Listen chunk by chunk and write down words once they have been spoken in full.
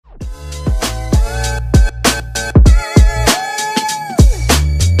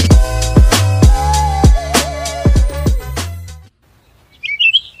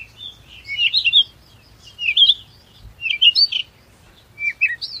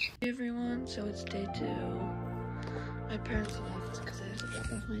Hey everyone, so it's day 2. My parents left because I had to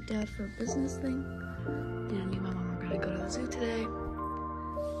drop off my dad for a business thing. And me and my mom are gonna go to the zoo today.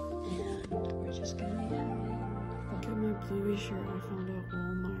 And we're just gonna be having. Look at my bluey shirt I found at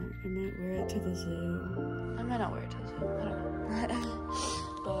Walmart. I might wear it to the zoo. I might not wear it to the zoo, I don't know.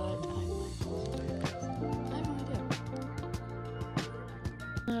 But I might also wear it to the zoo. I have no idea.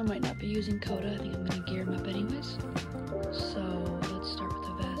 I might not be using Coda. I think I'm gonna gear him up anyways. So let's start with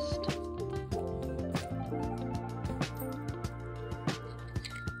the vest.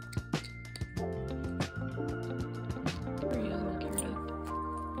 There you go, all geared up.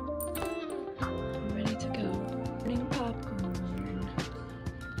 I'm ready to go. Eating popcorn.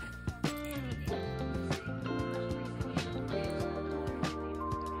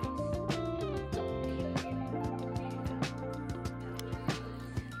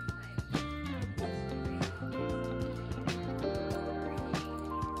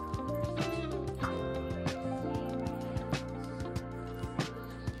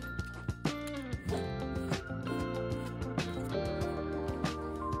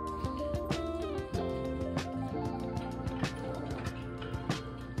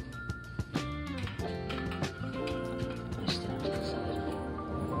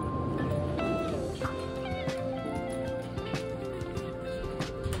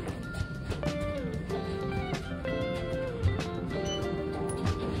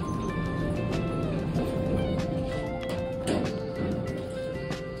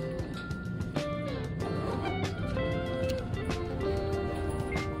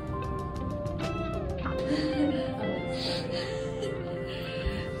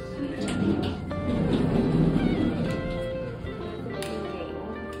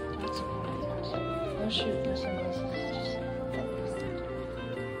 Shoot, my sunglasses.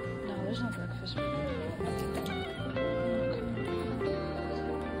 No, there's no breakfast for me.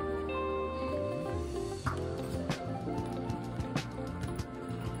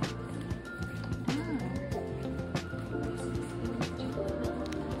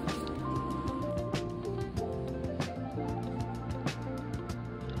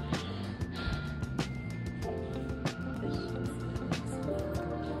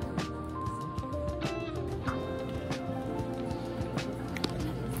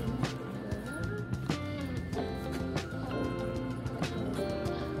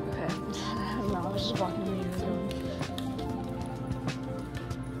 Just walking where you were going.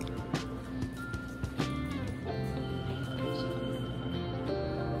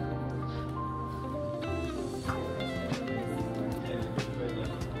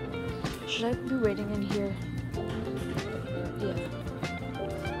 Should I be waiting in here? Yeah.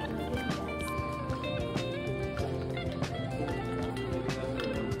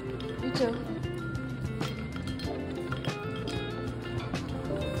 You too.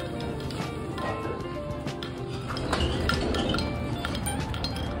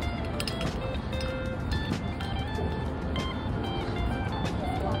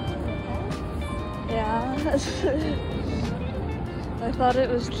 Yeah, I thought it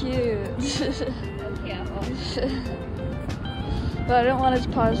was cute. Yeah. But I don't want his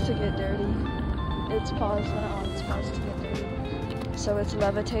paws to get dirty. Its paws, I don't want its paws to get dirty. So it's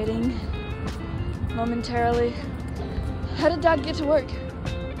levitating momentarily. How did Dad get to work?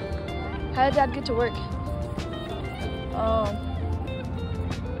 How did Dad get to work? Oh.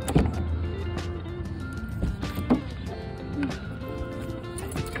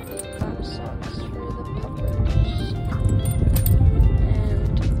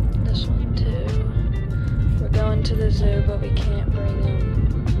 To the zoo, but we can't bring him.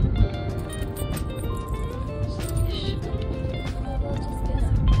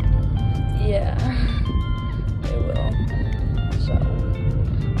 Yeah, they will. So,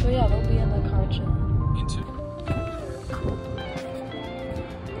 but yeah, they'll be in the car chilling.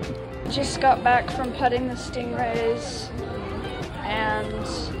 Just got back from petting the stingrays, and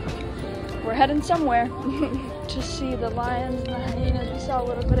we're heading somewhere to see the lions and the hyenas. We saw a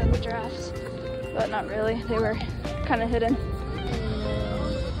little bit of the giraffes. But not really, they were kind of hidden.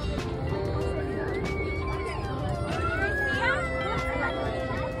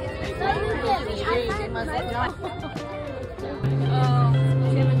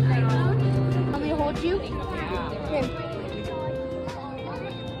 Let me hold you? Here.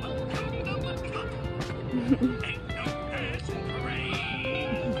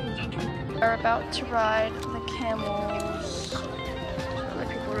 We're about to ride the camels. Other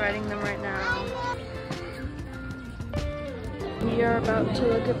people riding them right now. We are about to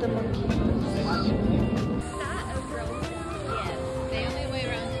look at the monkeys. They only weigh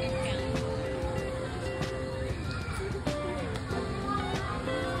around 2 pounds.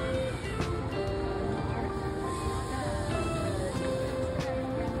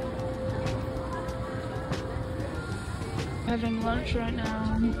 having lunch right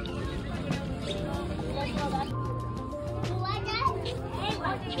now.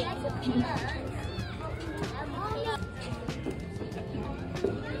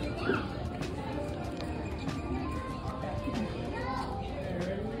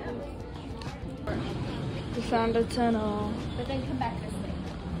 We found a tunnel. But then come back this way.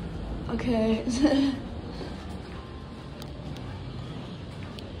 Okay.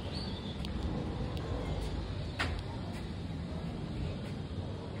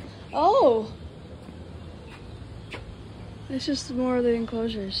 Oh! It's just more of the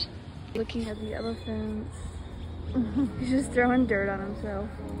enclosures. Looking at the elephants. He's just throwing dirt on himself.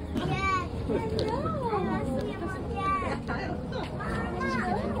 Okay.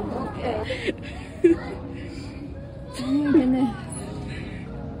 Oh my goodness.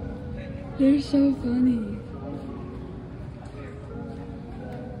 They're so funny.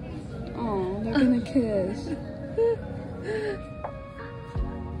 Oh, they're gonna kiss.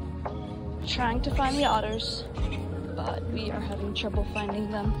 Trying to find the otters, but we are having trouble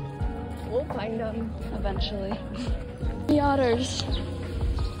finding them. We'll find them Eventually. The otters.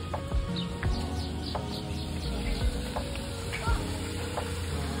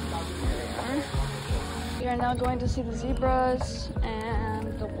 We are now going to see the zebras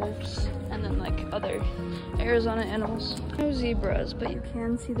and the wolves and then like other Arizona animals. No zebras, but you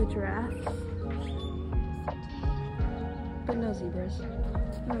can see the giraffes. But no zebras.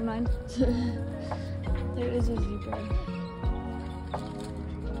 Never mind. There is a zebra.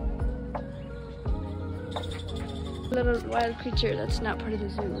 Little wild creature that's not part of the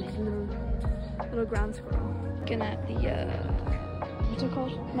zoo. Like a little ground squirrel. Looking at the what's it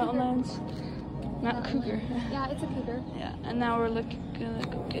called? Mountain lions. Not cougar. Yeah, it's a cougar. Yeah, and now we're gonna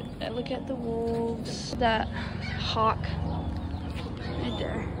go look at the wolves. That hawk right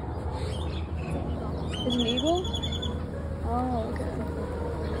there. Is it an eagle? Oh, okay.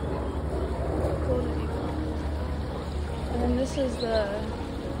 Golden eagle. And then this is the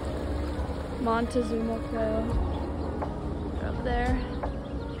Montezuma quail. They're up there.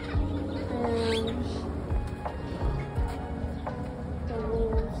 And the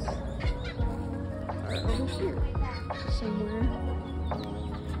wolves are over here somewhere.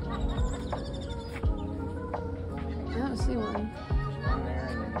 I don't see one.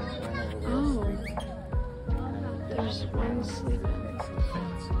 Oh. There's one sleeping.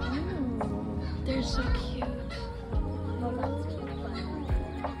 Oh, they're so cute.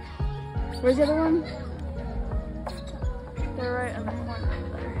 Where's the other one? They're right on the one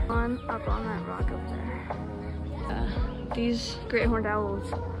over there. Up on that rock up there. These great horned owls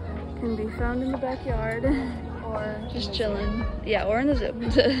can be found in the backyard or just chilling. Yeah, or in the zoo.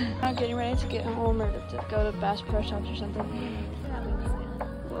 I'm getting ready to get home or to go to Bass Pro Shops or something.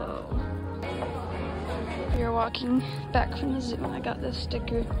 Whoa. We are walking back from the zoo and I got this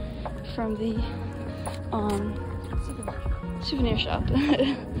sticker from the souvenir shop.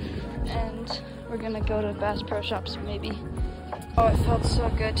 And we're gonna go to Bass Pro Shops maybe. Oh, it felt so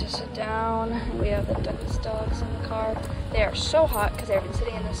good to sit down. We have the Douglas dogs in the car. They are so hot because they've been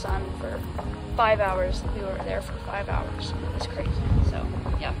sitting in the sun for 5 hours. We were there for 5 hours. It was crazy. So,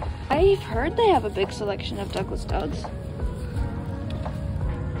 yeah. I've heard they have a big selection of Douglas dogs.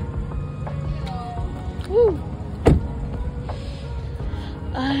 Woo!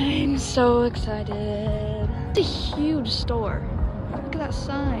 I'm so excited. It's a huge store. Look at that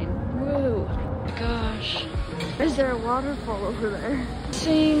sign. Woo! Gosh. Is there a waterfall over there?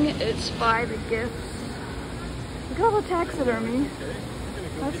 Seeing it's by the gifts. Look at all the taxidermy.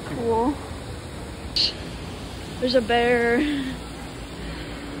 That's cool. There's a bear.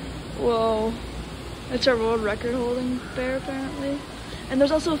 Whoa. It's a world record holding bear apparently. And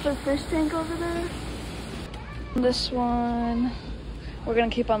there's also a fish tank over there. This one, we're gonna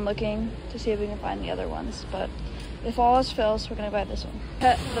keep on looking to see if we can find the other ones, but if all else fails, we're gonna buy this one.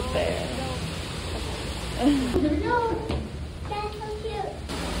 Pet the bear. That's so cute.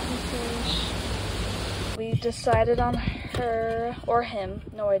 We decided on her or him,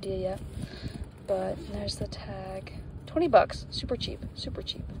 no idea yet. But there's the tag. 20 bucks, super cheap, super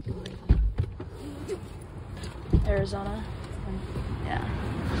cheap. Arizona. Yeah.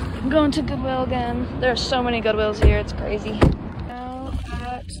 I'm going to Goodwill again. There are so many Goodwills here, it's crazy. Now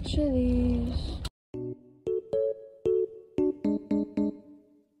at Chili's.